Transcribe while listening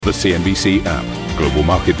The CNBC app. Global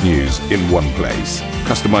market news in one place.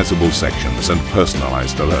 Customizable sections and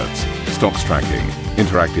personalized alerts. Stocks tracking,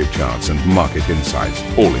 interactive charts and market insights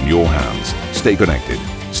all in your hands. Stay connected.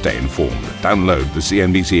 Stay informed. Download the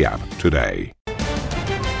CNBC app today.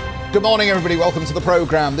 Good morning, everybody. Welcome to the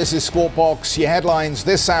program. This is Squawk Box. Your headlines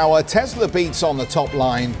this hour. Tesla beats on the top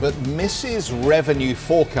line, but misses revenue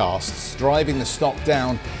forecasts, driving the stock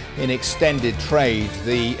down in extended trade.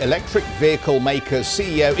 The electric vehicle maker's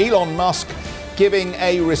CEO, Elon Musk, giving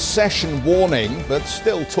a recession warning, but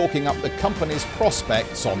still talking up the company's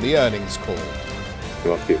prospects on the earnings call.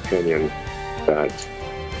 I'm of the opinion that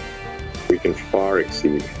we can far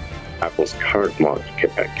exceed Apple's current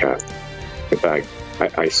market cap. In fact,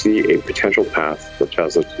 I see a potential path for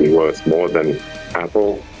Tesla to be worth more than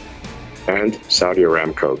Apple and Saudi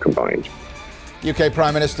Aramco combined. UK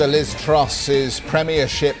Prime Minister Liz Truss's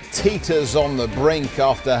premiership teeters on the brink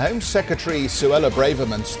after Home Secretary Suella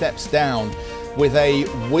Braverman steps down with a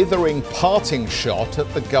withering parting shot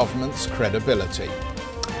at the government's credibility.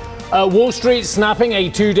 Wall Street snapping a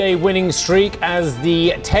two-day winning streak as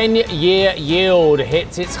the 10-year yield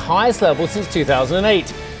hits its highest level since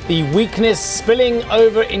 2008. The weakness spilling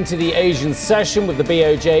over into the Asian session, with the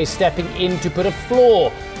BOJ stepping in to put a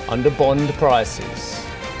floor under bond prices.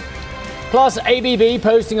 Plus, ABB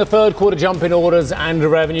posting a third quarter jump in orders and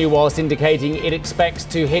revenue, whilst indicating it expects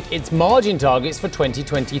to hit its margin targets for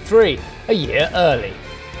 2023, a year early.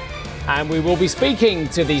 And we will be speaking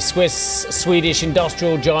to the Swedish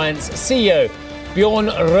industrial giant's CEO, Bjorn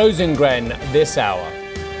Rosengren, this hour.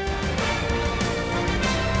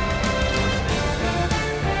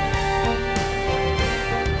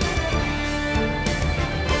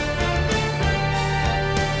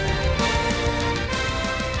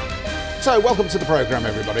 So, welcome to the programme,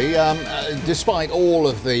 everybody. Despite all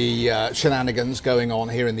of the shenanigans going on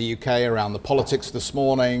here in the UK around the politics this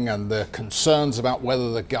morning and the concerns about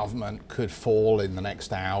whether the government could fall in the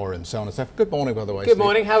next hour and so on and so forth. Good morning, by the way, Good Steve.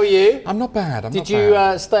 Morning, how are you? I'm not bad. Did you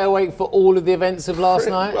stay awake for all of the events of last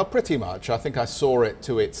night? Well, pretty much. I think I saw it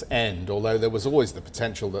to its end, although there was always the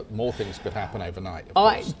potential that more things could happen overnight.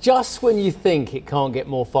 Just when you think it can't get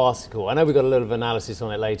more farcical, I know we've got a little of analysis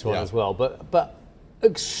on it later on as well, but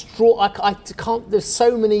I can't. There's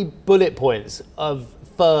so many bullet points of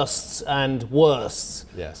firsts and worsts.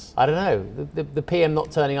 Yes. I don't know. The PM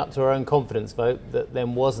not turning up to her own confidence vote that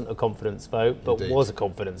then wasn't a confidence vote, but Indeed. was a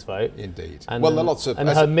confidence vote. Indeed. And well, lots of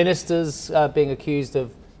her ministers being accused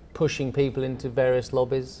of pushing people into various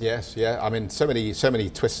lobbies. Yes, yeah. I mean, so many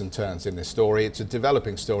twists and turns in this story. It's a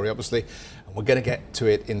developing story, obviously, and we're going to get to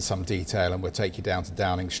it in some detail, and we'll take you down to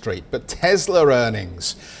Downing Street. But Tesla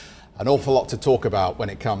earnings. An awful lot to talk about when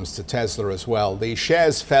it comes to Tesla as well. The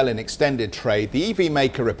shares fell in extended trade. The EV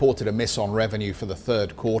maker reported a miss on revenue for the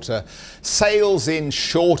third quarter. Sales in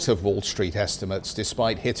short of Wall Street estimates,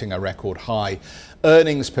 despite hitting a record high.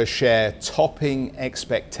 Earnings per share topping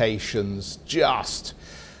expectations just.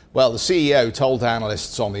 Well, the CEO told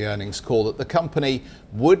analysts on the earnings call that the company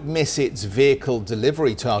would miss its vehicle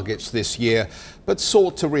delivery targets this year, but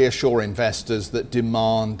sought to reassure investors that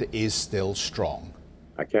demand is still strong.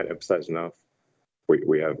 I can't emphasize enough.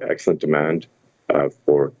 We have excellent demand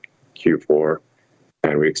for Q4,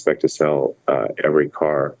 and we expect to sell every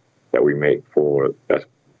car that we make for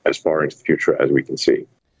as far into the future as we can see.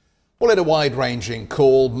 Well, in a wide-ranging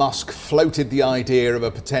call, Musk floated the idea of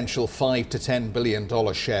a potential $5 to $10 billion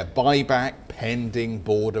share buyback pending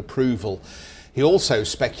board approval. He also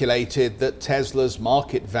speculated that Tesla's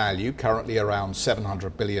market value, currently around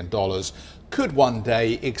 $700 billion, could one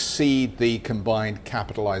day exceed the combined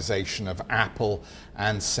capitalization of Apple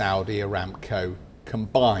and Saudi Aramco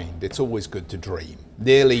combined. It's always good to dream.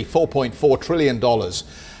 Nearly $4.4 trillion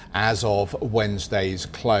as of Wednesday's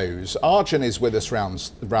close. Arjun is with us around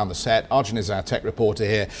the set. Arjun is our tech reporter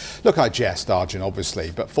here. Look, I jest, Arjun,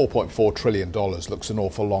 obviously, but $4.4 trillion looks an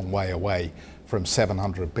awful long way away from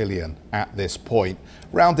 $700 billion at this point.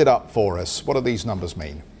 Round it up for us. What do these numbers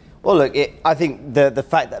mean? Well, look, I think the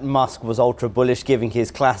fact that Musk was ultra bullish, giving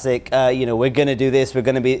his classic, we're going to do this, we're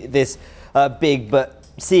going to be this big, but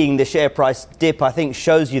seeing the share price dip, I think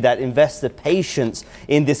shows you that investor patience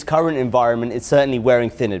in this current environment is certainly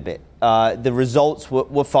wearing thin a bit. The results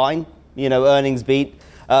were fine, earnings beat.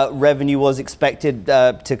 Revenue was expected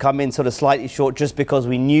to come in sort of slightly short just because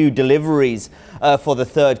we knew deliveries for the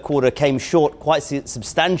third quarter came short quite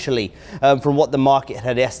substantially from what the market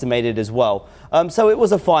had estimated as well. So it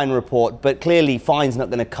was a fine report, but clearly fine's not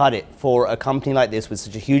going to cut it for a company like this with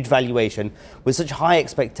such a huge valuation, with such high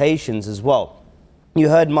expectations as well. You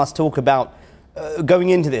heard Musk talk about going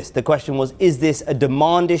into this. The question was, is this a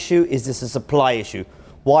demand issue? Is this a supply issue?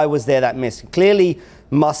 Why was there that miss? Clearly,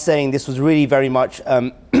 Musk saying this was really very much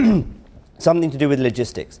something to do with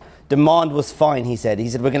logistics. Demand was fine, he said. He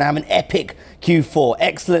said, we're going to have an epic Q4,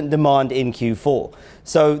 excellent demand in Q4.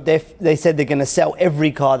 So they said they're going to sell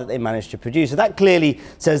every car that they managed to produce. So that clearly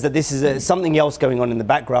says that this is something else going on in the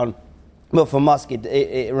background. But for Musk,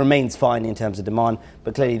 it remains fine in terms of demand.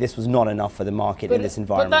 But clearly this was not enough for the market in this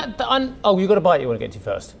environment. You've got a bite you want to get to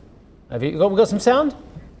first. Have we got some sound?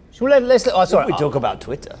 Sorry. We talk about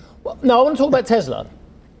Twitter. Well, no, I want to talk about Tesla.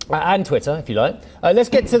 And Twitter, if you like. Let's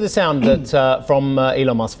get to the sound that from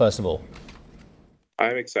Elon Musk, first of all.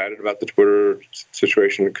 I'm excited about the Twitter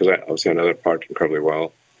situation because obviously I know that product incredibly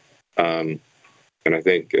well. And I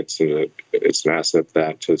think it's an asset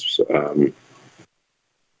that has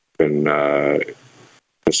been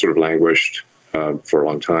sort of languished for a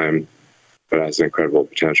long time, but has incredible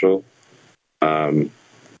potential. Although,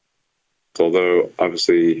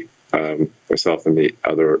 obviously, myself and the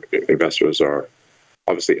other investors are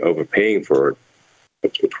obviously overpaying for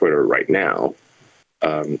Twitter right now.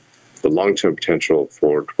 The long-term potential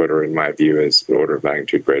for Twitter, in my view, is an order of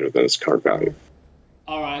magnitude greater than its current value.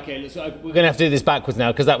 All right, okay. So we're going to have to do this backwards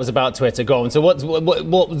now because that was about Twitter. Go on. So what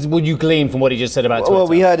would you glean from what he just said about Twitter? Well,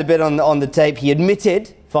 we heard a bit on the tape. He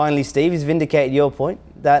admitted, finally, Steve, he's vindicated your point,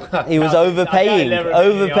 that he was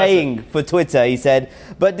overpaying for Twitter, he said,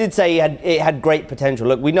 but did say it had great potential.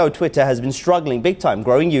 Look, we know Twitter has been struggling big time,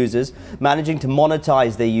 growing users, managing to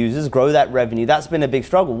monetize their users, grow that revenue. That's been a big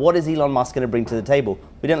struggle. What is Elon Musk going to bring to the table?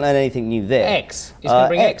 We didn't learn anything new there. X. He's going to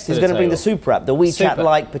bring X. He's going to bring the super app, the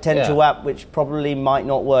WeChat-like potential app, which probably might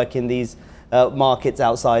not work in these markets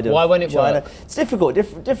outside of China. Why won't it work? It's difficult,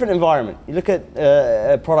 different environment. You look at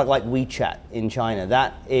a product like WeChat in China.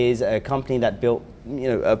 That is a company that built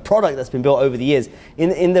a product that's been built over the years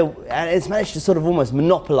and it's managed to sort of almost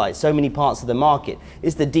monopolize so many parts of the market.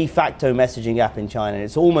 It's the de facto messaging app in China.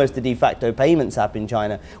 It's almost the de facto payments app in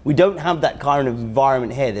China. We don't have that kind of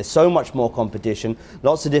environment here. There's so much more competition,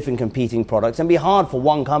 lots of different competing products, and it'd be hard for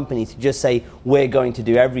one company to just say we're going to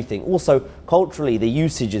do everything. Also, culturally, the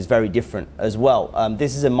usage is very different as well.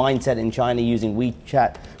 This is a mindset in China using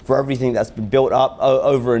WeChat for everything that's been built up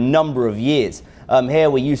over a number of years. Here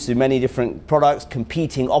we're used to many different products,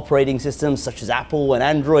 competing operating systems such as Apple and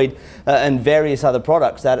Android and various other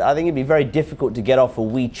products that I think it'd be very difficult to get off a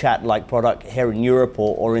WeChat-like product here in Europe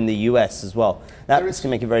or in the US as well. That's going to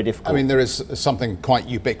make it very difficult. I mean, there is something quite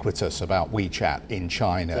ubiquitous about WeChat in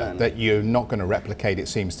China that you're not going to replicate, it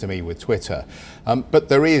seems to me, with Twitter. But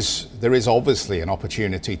there is obviously an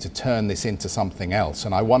opportunity to turn this into something else.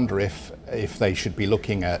 And I wonder if they should be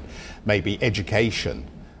looking at maybe education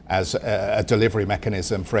as a delivery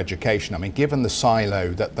mechanism for education. I mean, given the silo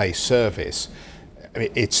that they service,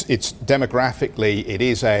 it's demographically, it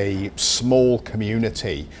is a small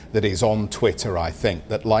community that is on Twitter, I think,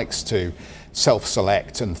 that likes to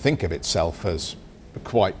self-select and think of itself as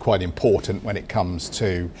quite important when it comes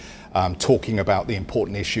to talking about the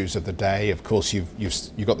important issues of the day. Of course,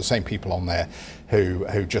 you've got the same people on there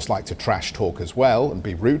who just like to trash talk as well and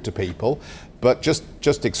be rude to people. But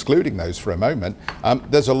just excluding those for a moment,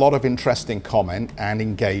 there's a lot of interesting comment and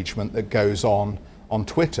engagement that goes on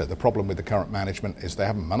Twitter. The problem with the current management is they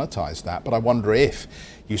haven't monetized that. But I wonder if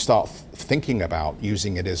you start thinking about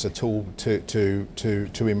using it as a tool to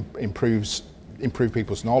improve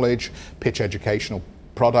people's knowledge, pitch educational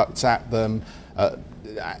products at them.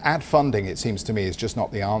 Ad funding, it seems to me, is just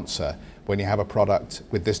not the answer when you have a product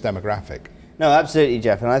with this demographic. No, absolutely,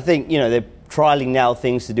 Jeff. And I think, they're trialing now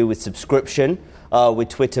things to do with subscription, with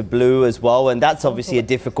Twitter Blue as well. And that's obviously a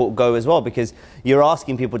difficult go as well, because you're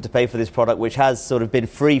asking people to pay for this product, which has sort of been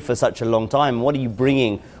free for such a long time. What are you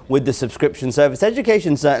bringing with the subscription service?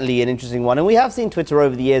 Education certainly an interesting one. And we have seen Twitter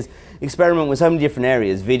over the years experiment with so many different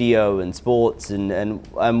areas, video and sports and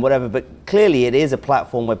whatever. But clearly it is a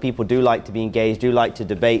platform where people do like to be engaged, do like to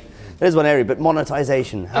debate. There's one area, but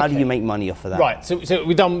monetization, how do you make money off of that? Right, so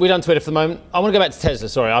we've done Twitter for the moment. I want to go back to Tesla,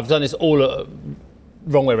 sorry. I've done this all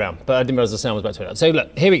wrong way around, but I didn't realize the sound was about Twitter. So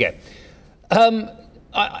look, here we go.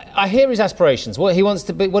 I hear his aspirations. What he wants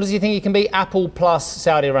to be, what does he think he can be? Apple plus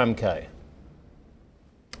Saudi Aramco.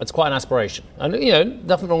 It's quite an aspiration. And,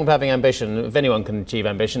 nothing wrong with having ambition. If anyone can achieve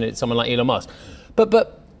ambition, it's someone like Elon Musk.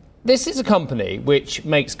 But this is a company which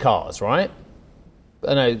makes cars, right?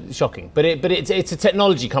 I know, shocking, but it's a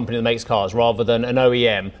technology company that makes cars rather than an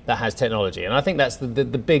OEM that has technology, and I think that's the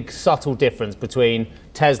big subtle difference between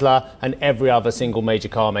Tesla and every other single major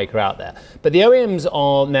car maker out there. But the OEMs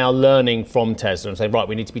are now learning from Tesla and saying, right,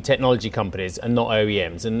 we need to be technology companies and not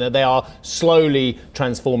OEMs, and they are slowly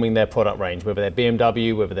transforming their product range, whether they're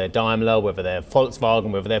BMW, whether they're Daimler, whether they're Volkswagen,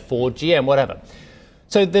 whether they're Ford, GM, whatever.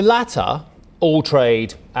 So the latter all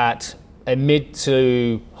trade at a mid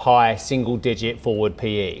to high single-digit forward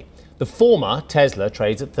PE. The former, Tesla,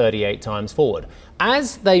 trades at 38 times forward.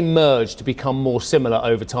 As they merge to become more similar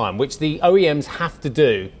over time, which the OEMs have to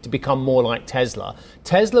do to become more like Tesla,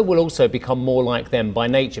 Tesla will also become more like them by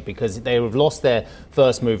nature because they have lost their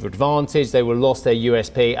first mover advantage, they will have lost their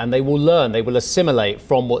USP, and they will learn, they will assimilate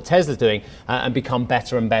from what Tesla's doing and become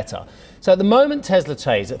better and better. So at the moment, Tesla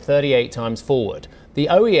trades at 38 times forward. The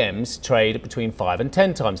OEMs trade at between 5 and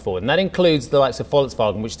 10 times forward, and that includes the likes of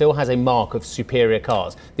Volkswagen, which still has a mark of superior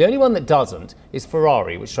cars. The only one that doesn't is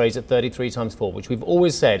Ferrari, which trades at 33 times forward, which we've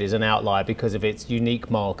always said is an outlier because of its unique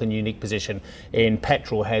mark and unique position in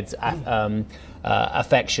petrol heads'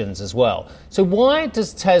 affections as well. So why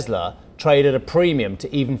does Tesla trade at a premium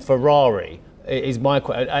to even Ferrari? Is my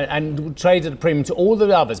question, and trades at a premium to all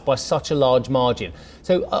the others by such a large margin.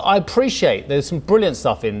 So I appreciate there's some brilliant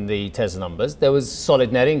stuff in the Tesla numbers. There was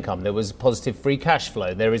solid net income, there was positive free cash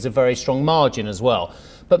flow, there is a very strong margin as well.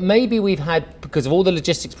 But maybe we've had, because of all the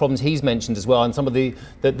logistics problems he's mentioned as well, and some of the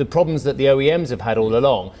problems that the OEMs have had all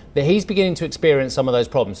along, that he's beginning to experience some of those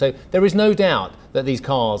problems. So there is no doubt that these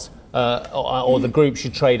cars or the group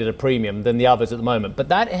should trade at a premium than the others at the moment. But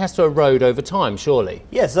that has to erode over time, surely.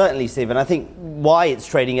 Yeah, certainly, Stephen. I think why it's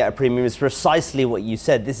trading at a premium is precisely what you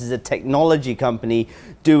said. This is a technology company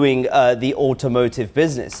doing the automotive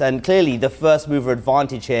business. And clearly, the first mover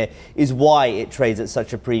advantage here is why it trades at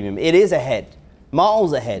such a premium. It is ahead.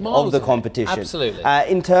 Miles ahead of the competition. Absolutely.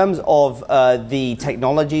 In terms of the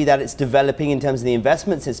technology that it's developing, in terms of the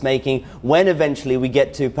investments it's making, when eventually we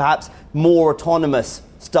get to perhaps more autonomous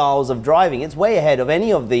styles of driving, it's way ahead of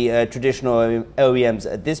any of the traditional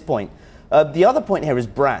OEMs at this point. The other point here is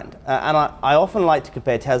brand. And I often like to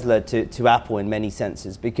compare Tesla to Apple in many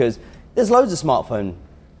senses because there's loads of smartphone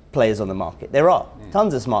players on the market. There are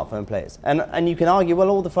tons of smartphone players. And you can argue, well,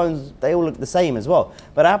 all the phones, they all look the same as well.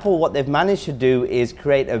 But Apple, what they've managed to do is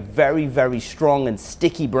create a very, very strong and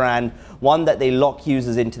sticky brand, one that they lock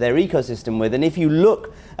users into their ecosystem with. And if you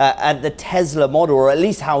look at the Tesla model, or at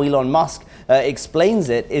least how Elon Musk explains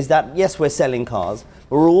it, is that, yes, we're selling cars,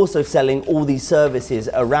 but we're also selling all these services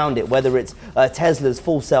around it, whether it's Tesla's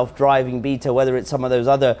full self-driving beta, whether it's some of those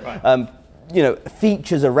other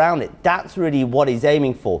features around it. That's really what he's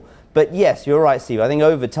aiming for. But yes, you're right, Steve. I think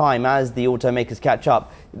over time, as the automakers catch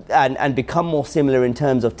up and become more similar in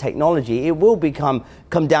terms of technology, it will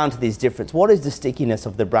come down to this difference. What is the stickiness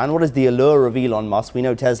of the brand? What is the allure of Elon Musk? We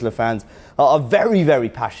know Tesla fans are very, very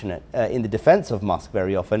passionate in the defense of Musk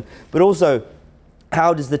very often. But also,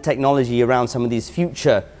 how does the technology around some of these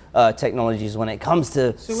future technologies when it comes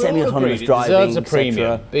to semi-autonomous driving, it deserves a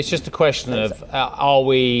premium. It's just a question of are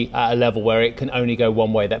we at a level where it can only go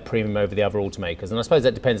one way, that premium over the other automakers? And I suppose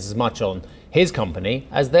that depends as much on his company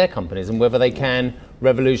as their companies and whether they can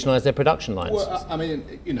revolutionise their production lines. Well, I mean,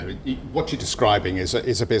 what you're describing is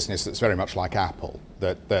a business that's very much like Apple,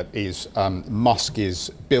 that is Musk is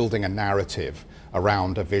building a narrative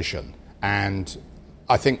around a vision. And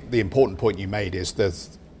I think the important point you made is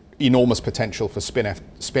there's enormous potential for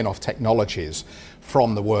spin-off technologies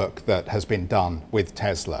from the work that has been done with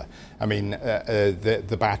Tesla. I mean,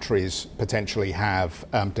 the batteries potentially have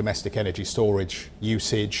domestic energy storage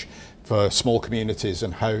usage for small communities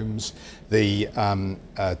and homes. The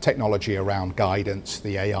technology around guidance,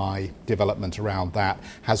 the AI development around that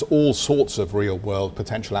has all sorts of real-world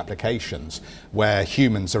potential applications where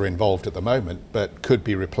humans are involved at the moment, but could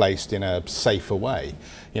be replaced in a safer way.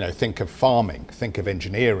 Think of farming, think of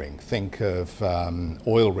engineering, think of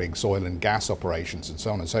oil rigs, oil and gas operations, and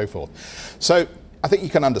so on and so forth. So I think you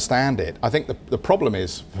can understand it. I think the problem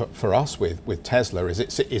is for us with Tesla is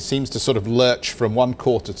it seems to sort of lurch from one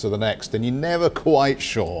quarter to the next, and you're never quite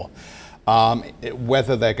sure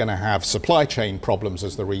whether they're going to have supply chain problems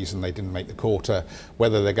as the reason they didn't make the quarter,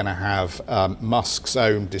 whether they're going to have Musk's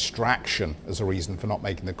own distraction as a reason for not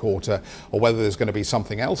making the quarter, or whether there's going to be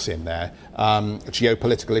something else in there,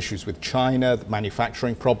 geopolitical issues with China,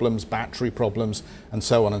 manufacturing problems, battery problems, and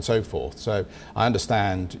so on and so forth. So I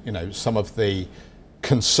understand, some of the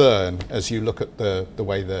concern as you look at the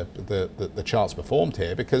way the charts performed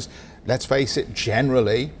here, because let's face it,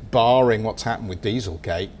 generally, barring what's happened with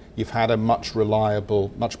Dieselgate, you've had a much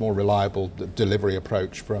more reliable delivery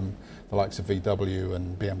approach from the likes of VW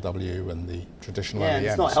and BMW and the traditional OEMs. And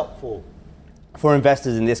it's not helpful for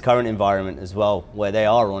investors in this current environment as well, where they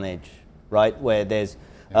are on edge, right? Where there's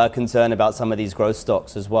concern about some of these growth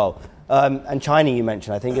stocks as well. And China, you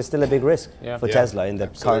mentioned, I think is still a big risk for Tesla in the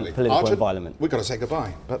current political environment. We've got to say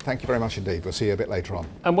goodbye, but thank you very much indeed. We'll see you a bit later on.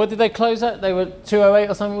 And what did they close at? They were 208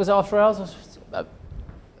 or something, was it after hours?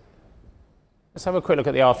 Let's have a quick look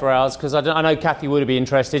at the after hours, because I know Kathy would be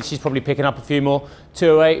interested. She's probably picking up a few more.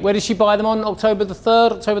 208. Where did she buy them on? October the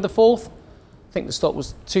 3rd, October the 4th? I think the stock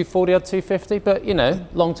was 240 or 250, but,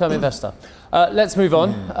 long-term investor. Let's move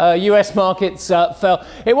on. US markets fell.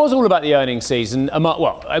 It was all about the earnings season.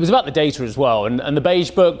 Well, it was about the data as well. And the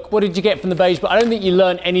Beige Book, what did you get from the Beige Book? I don't think you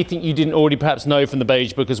learned anything you didn't already perhaps know from the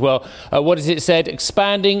Beige Book as well. What has it said?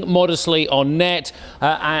 Expanding modestly on net.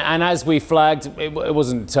 And as we flagged, it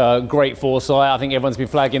wasn't great foresight. I think everyone's been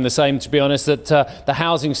flagging the same, to be honest, that the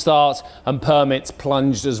housing starts and permits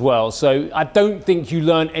plunged as well. So I don't think you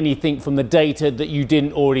learned anything from the data that you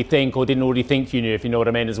didn't already think you knew, if you know what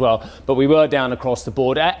I mean as well. But we were down across the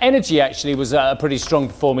board. Energy actually was a pretty strong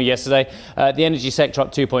performer yesterday. The energy sector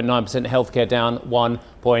up 2.9%, healthcare down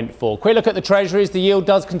 1.4%. Quick look at the treasuries. The yield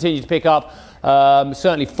does continue to pick up.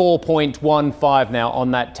 Certainly 4.15 now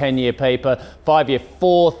on that 10-year paper. 5-year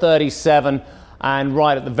 4.37. And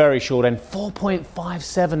right at the very short end,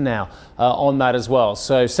 4.57 now on that as well.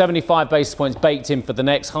 So 75 basis points baked in for the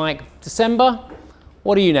next hike. December,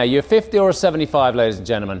 what are you now? You're a 50 or a 75, ladies and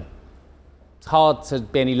gentlemen? It's hard to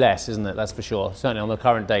be any less, isn't it? That's for sure, certainly on the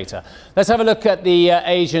current data. Let's have a look at the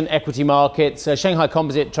Asian equity markets. Shanghai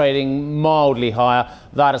Composite trading mildly higher.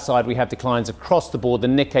 That aside, we have declines across the board. The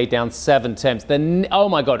Nikkei down 7/10. Oh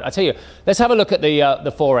my God, I tell you, let's have a look at the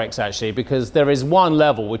Forex actually, because there is one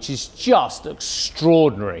level which is just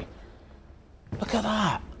extraordinary. Look at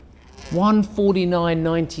that.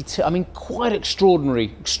 149.92. I mean, quite extraordinary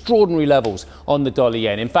levels on the dollar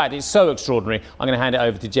yen. In fact, it's so extraordinary, I'm going to hand it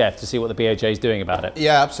over to Jeff to see what the BOJ is doing about it.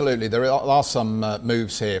 Yeah, absolutely. There are some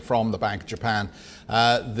moves here from the Bank of Japan.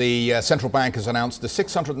 The central bank has announced a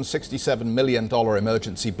 $667 million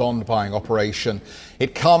emergency bond buying operation.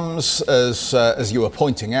 It comes, as you were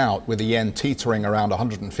pointing out, with the yen teetering around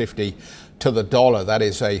 150 to the dollar. That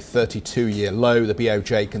is a 32-year low. The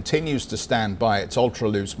BOJ continues to stand by its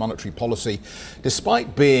ultra-loose monetary policy,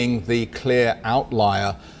 despite being the clear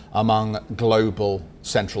outlier among global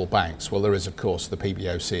central banks. Well, there is, of course, the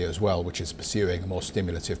PBOC as well, which is pursuing a more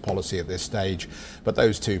stimulative policy at this stage. But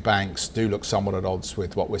those two banks do look somewhat at odds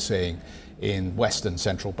with what we're seeing in Western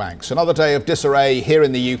central banks. Another day of disarray here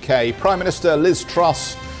in the UK. Prime Minister Liz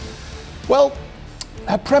Truss, well,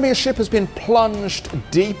 her premiership has been plunged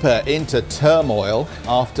deeper into turmoil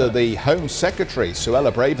after the Home Secretary,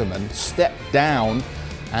 Suella Braverman, stepped down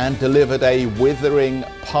and delivered a withering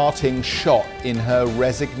parting shot in her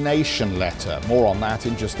resignation letter. More on that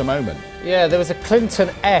in just a moment. Yeah, there was a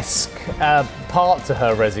Clinton-esque part to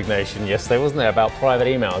her resignation yesterday, wasn't there, about private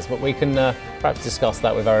emails? But we can perhaps discuss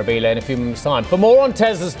that with Arabile in a few moments' time. For more on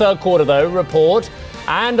Tesla's third quarter, though, report,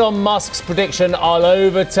 and on Musk's prediction, I'll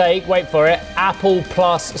overtake, wait for it, Apple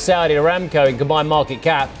plus Saudi Aramco in combined market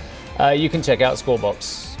cap. You can check out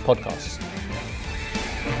Scorebox podcasts.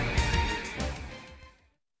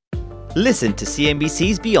 Listen to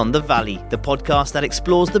CNBC's Beyond the Valley, the podcast that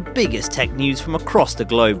explores the biggest tech news from across the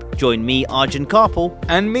globe. Join me, Arjun Karpal.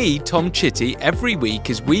 And me, Tom Chitty, every week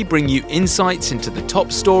as we bring you insights into the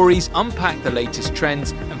top stories, unpack the latest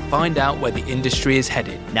trends, and find out where the industry is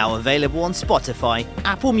headed. Now available on Spotify,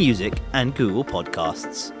 Apple Music, and Google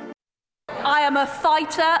Podcasts. I am a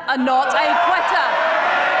fighter and not a quitter.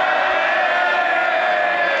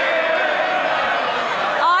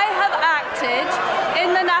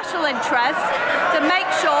 Interest to make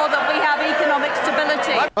sure that we have economic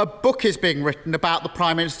stability. A book is being written about the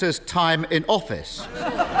Prime Minister's time in office.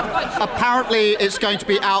 Apparently it's going to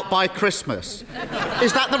be out by Christmas.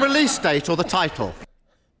 Is that the release date or the title?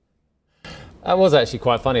 That was actually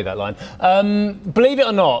quite funny, that line. Believe it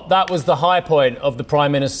or not, that was the high point of the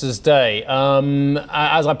Prime Minister's day.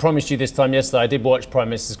 As I promised you this time yesterday, I did watch Prime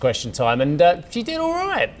Minister's Question Time, and she did all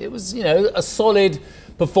right. It was, a solid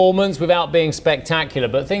performance without being spectacular,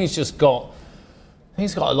 but things got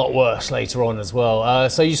a lot worse later on as well.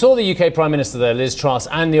 So you saw the UK Prime Minister there, Liz Truss,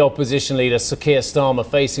 and the opposition leader, Sir Keir Starmer,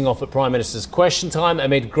 facing off at Prime Minister's Question Time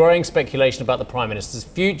amid growing speculation about the Prime Minister's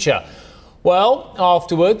future. Well,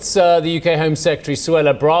 afterwards, the UK Home Secretary,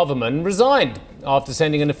 Suella Braverman, resigned after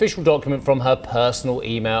sending an official document from her personal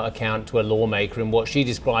email account to a lawmaker in what she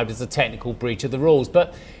described as a technical breach of the rules.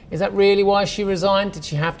 But is that really why she resigned? Did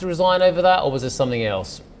she have to resign over that, or was there something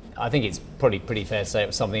else? I think it's probably pretty fair to say it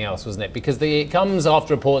was something else, wasn't it? Because it comes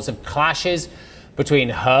after reports of clashes between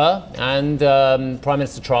her and Prime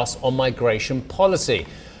Minister Truss on migration policy.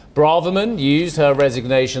 Braverman used her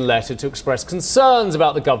resignation letter to express concerns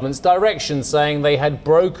about the government's direction, saying they had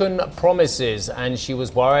broken promises, and she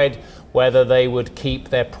was worried whether they would keep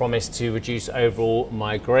their promise to reduce overall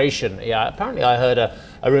migration. Yeah, apparently I heard a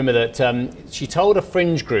rumour that she told a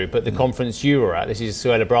fringe group at the conference you were at, this is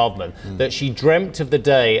Suella Braverman, that she dreamt of the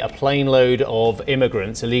day a plane load of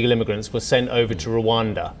immigrants, illegal immigrants, was sent over to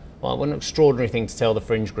Rwanda. Well, what an extraordinary thing to tell the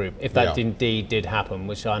fringe group, if that indeed did happen,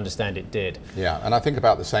 which I understand it did. Yeah, and I think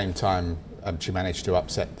about the same time she managed to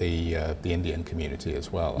upset the Indian community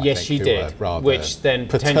as well. Yes, she did, which then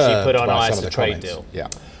potentially put on ice a trade deal. Yeah.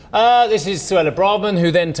 This is Suella Braverman,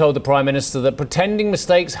 who then told the Prime Minister that pretending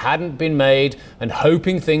mistakes hadn't been made and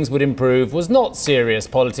hoping things would improve was not serious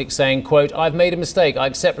politics, saying, quote, "I've made a mistake, I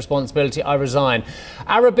accept responsibility, I resign."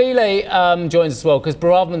 Arabile joins us as well, because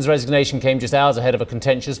Braverman's resignation came just hours ahead of a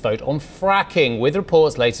contentious vote on fracking, with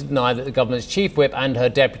reports later denied that the government's chief whip and her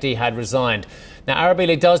deputy had resigned. Now,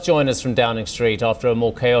 Arabile does join us from Downing Street after a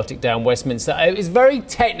more chaotic day in Westminster. It's very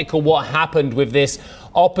technical what happened with this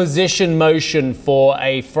opposition motion for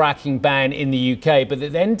a fracking ban in the UK, but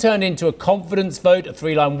it then turned into a confidence vote, a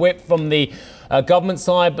three-line whip from the government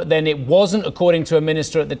side, but then it wasn't, according to a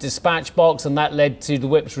minister at the dispatch box, and that led to the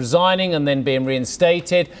whips resigning and then being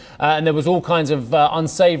reinstated. And there was all kinds of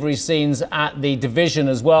unsavoury scenes at the division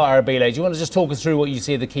as well, Arabile. Do you want to just talk us through what you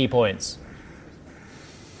see are the key points?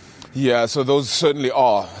 Yeah, so those certainly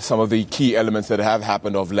are some of the key elements that have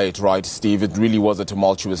happened of late, right, Steve? It really was a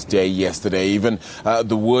tumultuous day yesterday. Even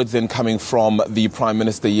the words then coming from the Prime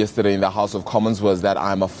Minister yesterday in the House of Commons was that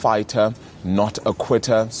I'm a fighter, not a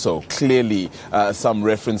quitter. So clearly some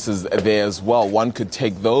references there as well. One could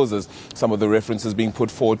take those as some of the references being put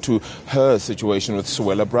forward to her situation with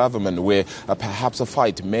Suella Braverman, where perhaps a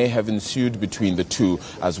fight may have ensued between the two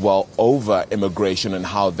as well over immigration and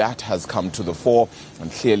how that has come to the fore. And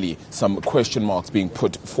clearly some question marks being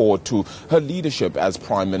put forward to her leadership as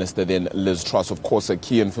Prime Minister, then Liz Truss, of course, a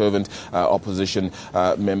key and fervent opposition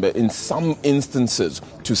member in some instances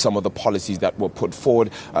to some of the policies that were put forward.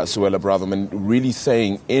 Suella Braverman really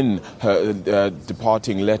saying in her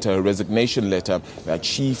departing letter, her resignation letter, that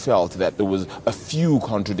she felt that there was a few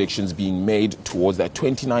contradictions being made towards that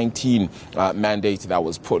 2019 mandate that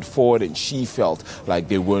was put forward, and she felt like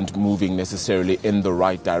they weren't moving necessarily in the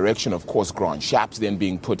right direction. Of course, Grant Shapps then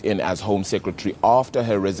being put in as Home Secretary after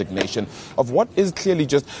her resignation of what is clearly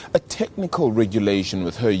just a technical regulation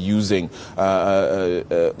with her using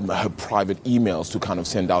her private emails to kind of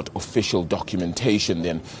send out official documentation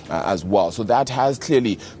then as well. So that has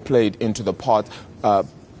clearly played into the part.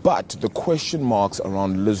 But the question marks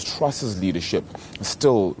around Liz Truss's leadership are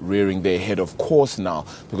still rearing their head, of course, now,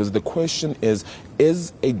 because the question is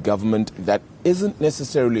a government that isn't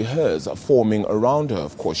necessarily hers forming around her?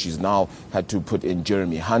 Of course, she's now had to put in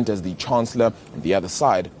Jeremy Hunt as the Chancellor. On the other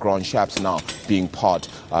side, Grant Shapps now being part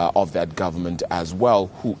of that government as well,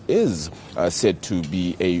 who is said to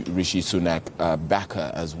be a Rishi Sunak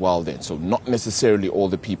backer as well then. So not necessarily all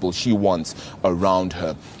the people she wants around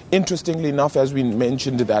her. Interestingly enough, as we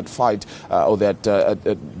mentioned, that fight or that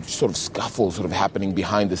sort of scuffle sort of happening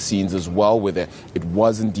behind the scenes as well, whether it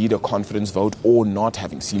was indeed a confidence vote or not,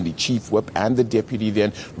 having seen the chief whip and the deputy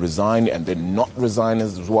then resign and then not resign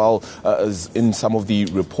as well as in some of the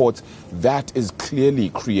reports, that is clearly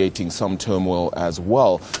creating some turmoil as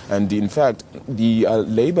well. And in fact, the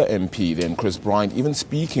Labour MP then, Chris Bryant, even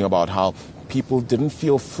speaking about how people didn't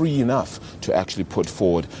feel free enough to actually put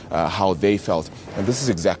forward how they felt. And this is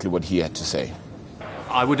exactly what he had to say.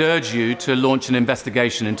 I would urge you to launch an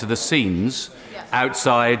investigation into the scenes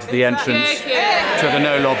outside the entrance to the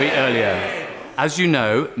No Lobby earlier. As you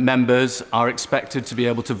know, members are expected to be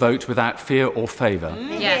able to vote without fear or favour.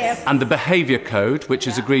 Yes. And the Behaviour Code, which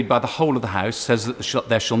is agreed by the whole of the House, says that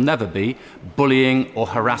there shall never be bullying or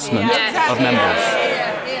harassment of members.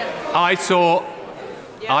 I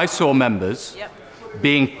saw members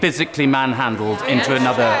being physically manhandled into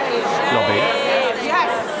another lobby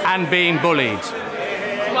and being bullied.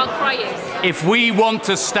 While crying. If we want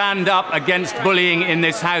to stand up against bullying in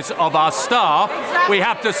this House of our staff, we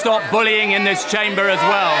have to stop bullying in this chamber as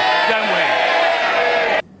well, don't we?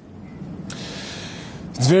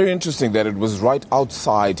 It's very interesting that it was right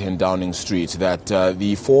outside in Downing Street that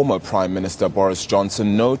the former Prime Minister Boris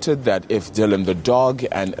Johnson noted that if Dylan the dog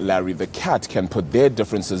and Larry the cat can put their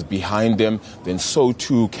differences behind them, then so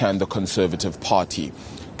too can the Conservative Party.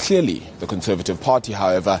 Clearly, the Conservative Party,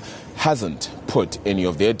 however, hasn't put any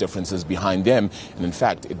of their differences behind them. And in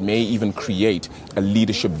fact, it may even create a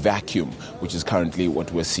leadership vacuum, which is currently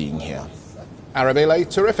what we're seeing here. Arabile,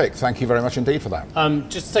 terrific. Thank you very much indeed for that.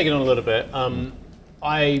 Just to take it on a little bit,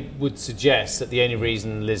 I would suggest that the only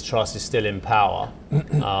reason Liz Truss is still in power,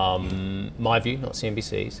 my view, not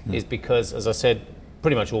CNBC's, is because, as I said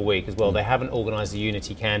pretty much all week as well, they haven't organised a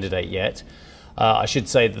unity candidate yet. I should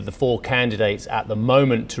say that the 4 candidates at the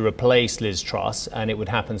moment to replace Liz Truss, and it would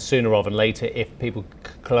happen sooner rather than later if people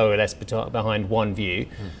coalesce behind one view.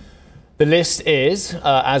 The list is,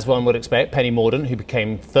 as one would expect, Penny Mordaunt, who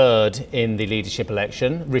became 3rd in the leadership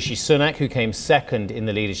election, Rishi Sunak, who came 2nd in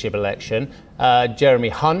the leadership election, Jeremy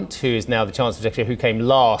Hunt, who is now the Chancellor Executive, who came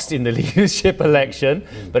last in the leadership election,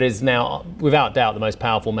 but is now, without doubt, the most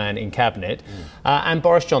powerful man in Cabinet, and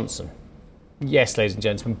Boris Johnson. Yes, ladies and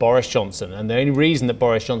gentlemen, Boris Johnson. And the only reason that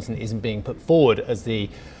Boris Johnson isn't being put forward as the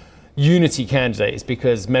unity candidate is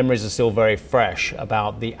because memories are still very fresh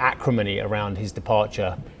about the acrimony around his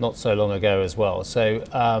departure not so long ago as well. So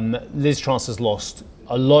Liz Truss has lost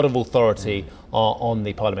a lot of authority on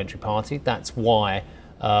the parliamentary party. That's why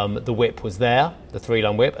the whip was there, the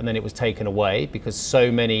 3-line whip, and then it was taken away because so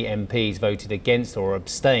many MPs voted against or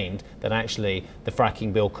abstained that actually the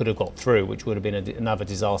fracking bill could have got through, which would have been another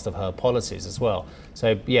disaster of her policies as well.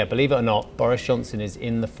 So, yeah, believe it or not, Boris Johnson is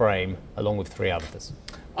in the frame along with 3 others.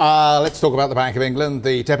 Let's talk about the Bank of England.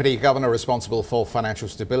 The Deputy Governor responsible for financial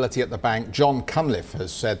stability at the bank, John Cunliffe,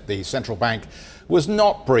 has said the central bank was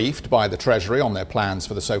not briefed by the Treasury on their plans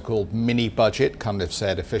for the so-called mini-budget. Cunliffe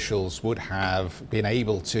said officials would have been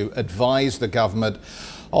able to advise the government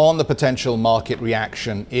on the potential market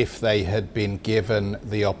reaction if they had been given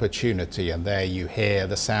the opportunity. And there you hear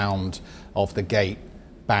the sound of the gate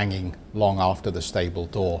banging long after the stable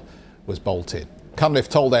door was bolted. Cunliffe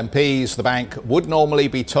told MPs the bank would normally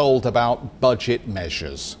be told about budget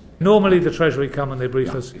measures. Normally the Treasury come and they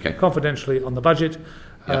brief us confidentially on the budget.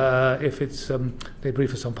 If it's they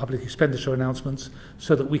brief us on public expenditure announcements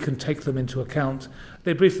so that we can take them into account.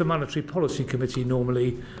 They brief the Monetary Policy Committee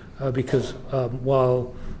normally because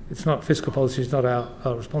while it's not fiscal policy, it's not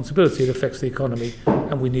our responsibility, it affects the economy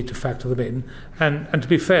and we need to factor them in. And to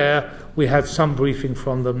be fair, we had some briefing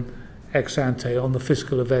from them ex ante on the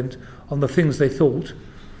fiscal event, on the things they thought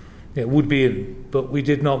would be in, but we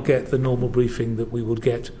did not get the normal briefing that we would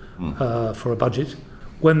get for a budget.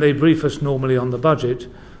 When they brief us normally on the budget,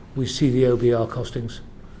 we see the OBR costings.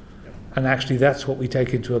 And actually that's what we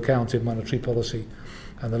take into account in monetary policy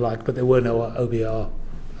and the like, but there were no OBR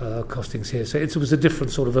costings here. So it was a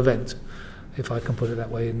different sort of event, if I can put it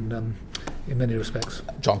that way, in many respects.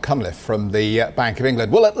 John Cunliffe from the Bank of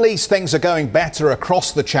England. Well, at least things are going better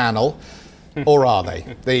across the Channel, or are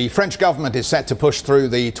they? The French government is set to push through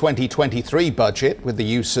the 2023 budget with the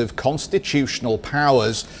use of constitutional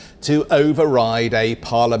powers to override a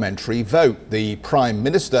parliamentary vote. The Prime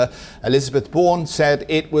Minister, Elisabeth Borne, said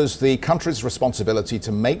it was the country's responsibility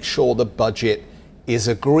to make sure the budget is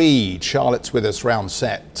agreed. Charlotte's with us round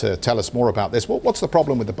set to tell us more about this. What's the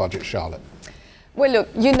problem with the budget, Charlotte? Well, look,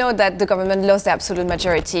 you know that the government lost the absolute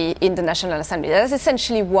majority in the National Assembly. That's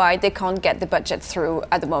essentially why they can't get the budget through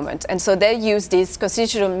at the moment. And so they use this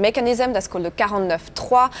constitutional mechanism that's called the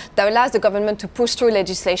 49.3 that allows the government to push through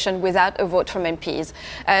legislation without a vote from MPs.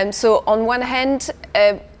 So on one hand,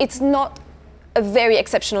 it's not a very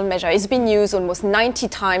exceptional measure. It's been used almost 90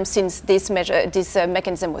 times since this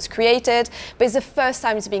mechanism was created, but it's the first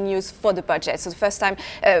time it's being used for the budget. So the first time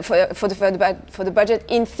for the budget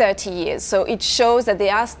in 30 years. So it shows that they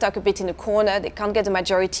are stuck a bit in a corner. They can't get the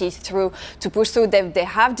majority through to push through. They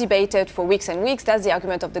have debated for weeks and weeks. That's the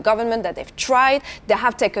argument of the government, that they've tried. They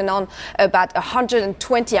have taken on about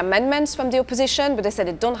 120 amendments from the opposition, but they said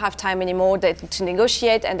they don't have time anymore to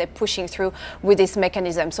negotiate, and they're pushing through with this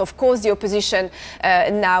mechanism. So of course the opposition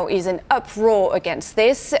now is an uproar against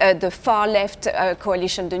this. The far left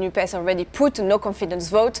coalition, the NUPES, already put a no confidence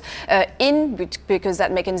vote in because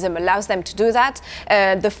that mechanism allows them to do that.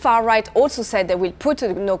 The far right also said they will put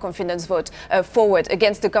a no confidence vote forward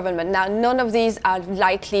against the government. Now, none of these are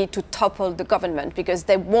likely to topple the government because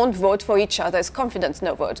they won't vote for each other's confidence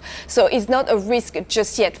no vote. So it's not a risk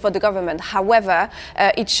just yet for the government. However,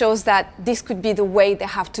 it shows that this could be the way they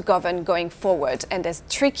have to govern going forward. And there's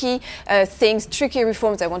tricky tricky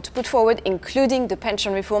reforms they want to put forward, including the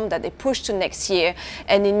pension reform that they push to next year.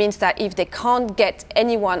 And it means that if they can't get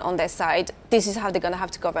anyone on their side, this is how they're going to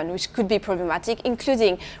have to govern, which could be problematic,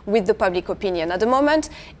 including with the public opinion. At the moment,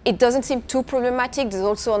 it doesn't seem too problematic. There's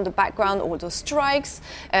also on the background all those strikes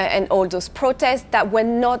and all those protests that were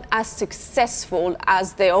not as successful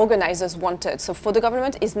as the organizers wanted. So for the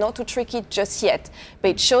government, it's not too tricky just yet,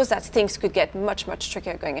 but it shows that things could get much, much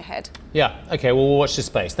trickier going ahead. Yeah, okay, well, we'll watch this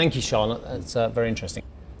space. Thank you, Charlotte. That's very interesting.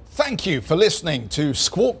 Thank you for listening to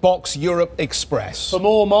Squawk Box Europe Express. For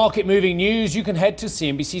more market-moving news, you can head to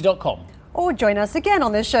cnbc.com. Or join us again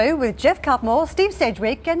on the show with Jeff Cutmore, Steve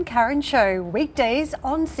Sedgwick and Karen Cho, weekdays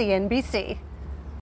on CNBC.